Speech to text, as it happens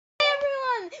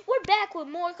we're back with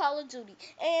more Call of Duty,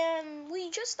 and we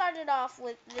just started off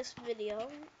with this video.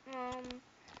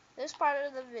 This part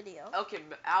of the video. Okay,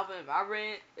 but Alvin,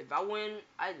 if I win,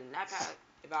 I did not pass.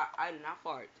 I did not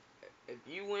fart. If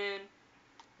you win,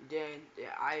 then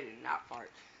I did not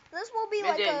fart. This will be and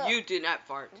like then you did not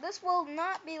fart. This will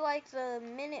not be like the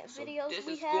minute videos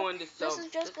we have. This is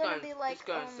just gonna be like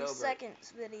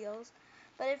seconds videos.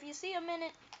 But if you see a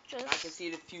minute, just I can see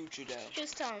the future though.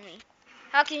 Just tell me.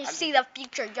 How can you see the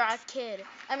future? You're a kid.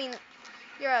 I mean,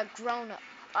 you're a grown up.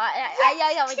 Kill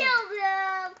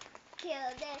him. Kill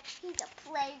him. He's a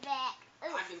playback. I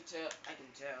can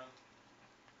tell.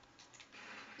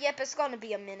 Yep, it's gonna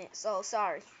be a minute. So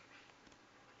sorry.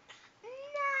 No,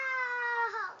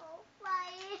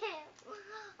 why him?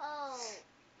 Oh.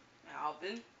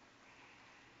 Alvin.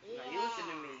 Yeah. Now you listen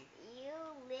to me. You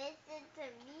listen to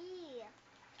me.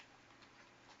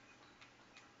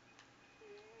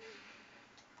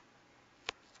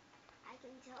 I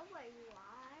can tell where you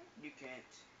are. You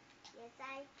can't. Yes,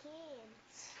 I can.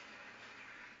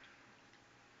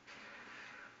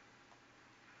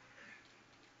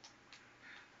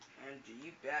 Andrew,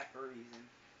 you bad for a reason.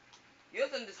 You're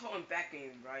just holding back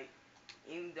game, right?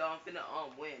 Even though I'm finna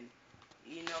win.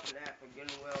 You know for that, for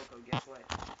getting well, cause guess what?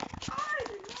 I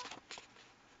did not.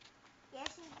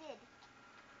 Yes, you did.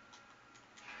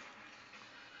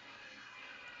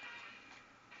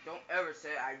 Don't ever say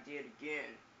I did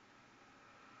again.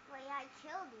 Wait, I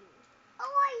killed you.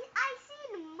 Oh, I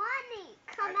seen money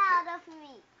come out of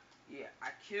me. Yeah, I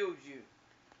killed you.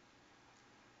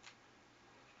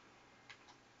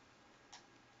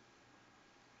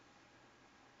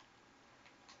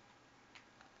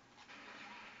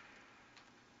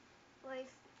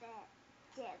 Where's that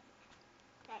devil?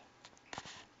 Hey.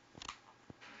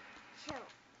 Chill.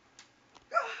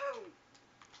 Oh.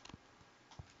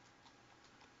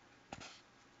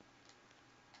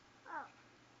 Oh.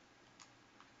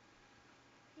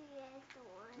 He is the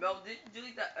one. Mel, did you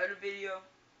delete that other video?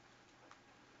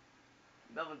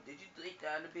 Melvin, did you delete the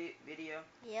other video?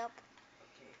 Yep.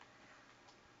 Okay.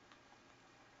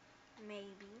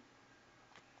 Maybe.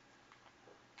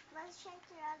 Let's check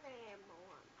your other ammo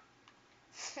one.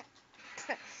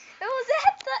 It was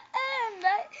at the end.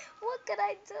 What could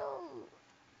I do?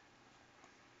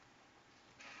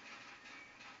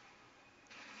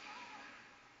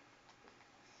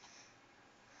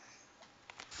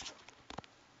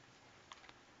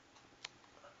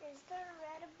 Is there a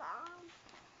red bomb?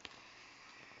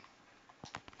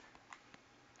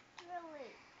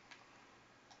 Really?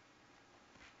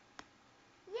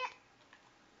 Yeah.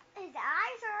 His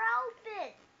eyes are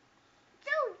open.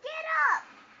 Dude, get up.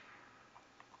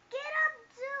 Get up,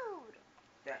 dude.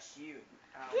 That's you,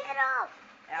 Alvin. Get up.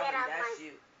 Alvin, get up, that's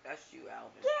you. That's you,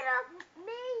 Alvin. Get up,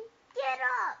 me. Get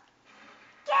up.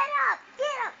 Get up.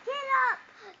 Get up. Get up.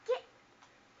 Get.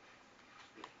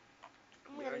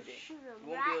 I'm gonna shoot him. He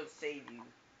won't be able to save you.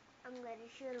 I'm gonna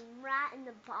shoot him right in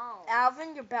the ball.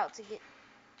 Alvin, you're about to get.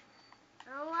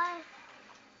 You know what?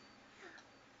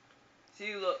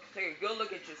 See, look. Take a good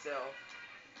look at yourself.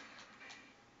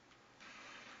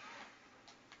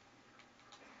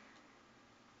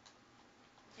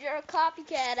 You're a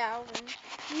copycat, Alvin.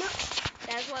 No,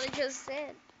 that's what I just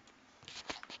said.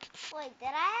 Wait, did I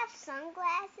have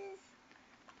sunglasses?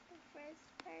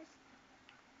 First.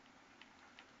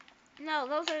 No,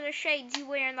 those are the shades you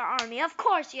wear in the army. Of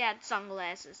course you had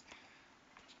sunglasses.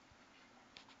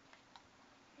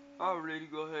 I'll really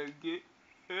go ahead and get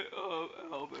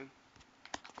Alvin.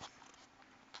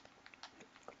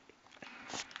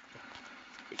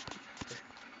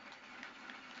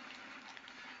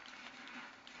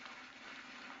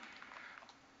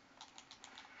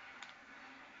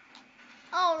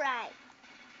 Alright.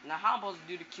 Now, how am I supposed to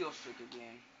do the kill streak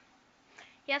again?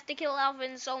 You have to kill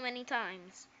Alvin so many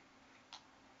times.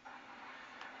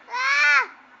 Ah!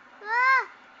 Ah!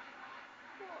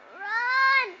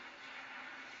 Run!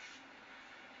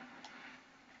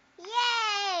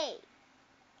 Yay!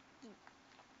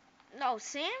 No,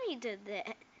 Sammy did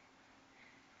that.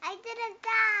 I didn't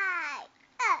die.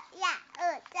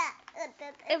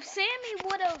 If Sammy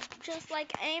would have just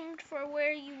like aimed for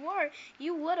where you were,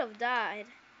 you would have died.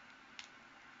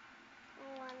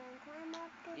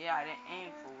 Yeah, I didn't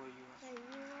aim for where you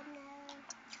were.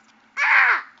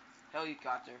 Ah!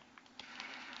 Helicopter.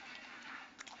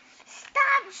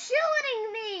 Stop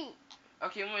shooting me!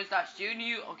 Okay, I'm gonna stop shooting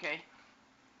you. Okay.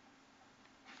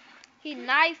 He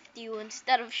knifed you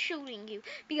instead of shooting you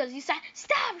because you said,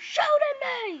 "Stop shooting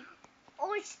me!"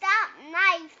 Or stop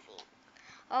knifing.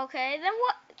 Okay, then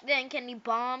what? Then can he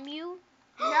bomb you?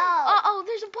 No. Oh,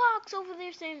 there's a box over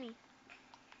there, Sammy.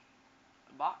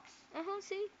 A box?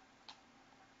 See?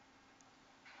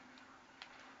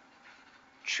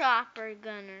 chopper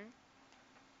gunner.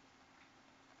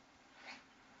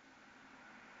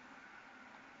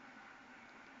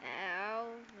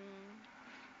 Alvin.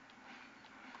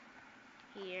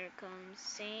 Here comes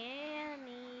Sammy.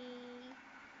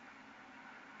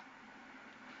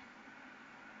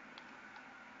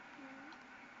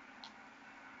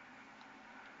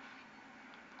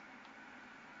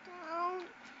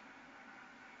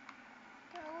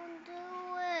 Don't do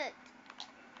it.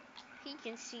 He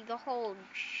can see the whole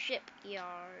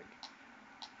shipyard.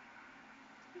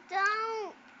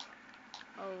 Don't.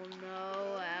 Oh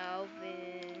no,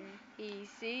 Alvin. He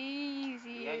sees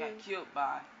you. Yeah, I got killed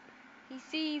by. He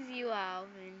sees you,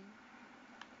 Alvin.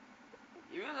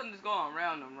 You realize I'm just going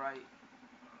around them, right?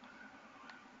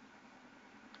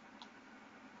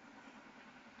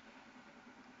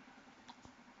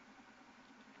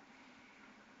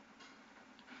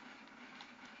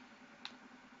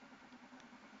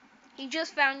 He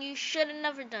just found you. Should have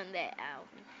never done that,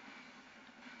 Alvin.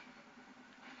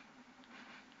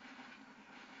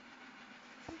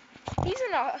 He's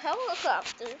in a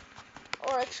helicopter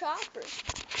or a chopper.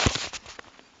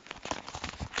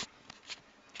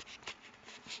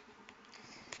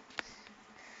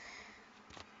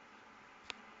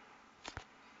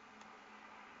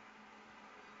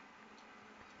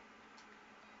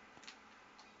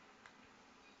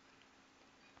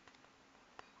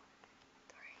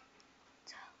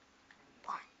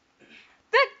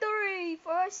 Victory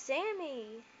for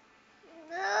Sammy.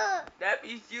 That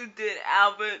means you did,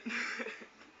 Alvin.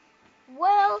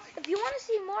 Well, if you want to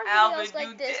see more videos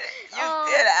like this, you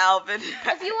did, Alvin.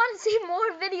 If you want to see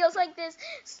more videos like this,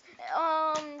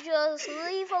 just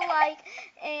leave a like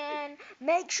and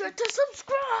make sure to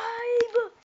subscribe.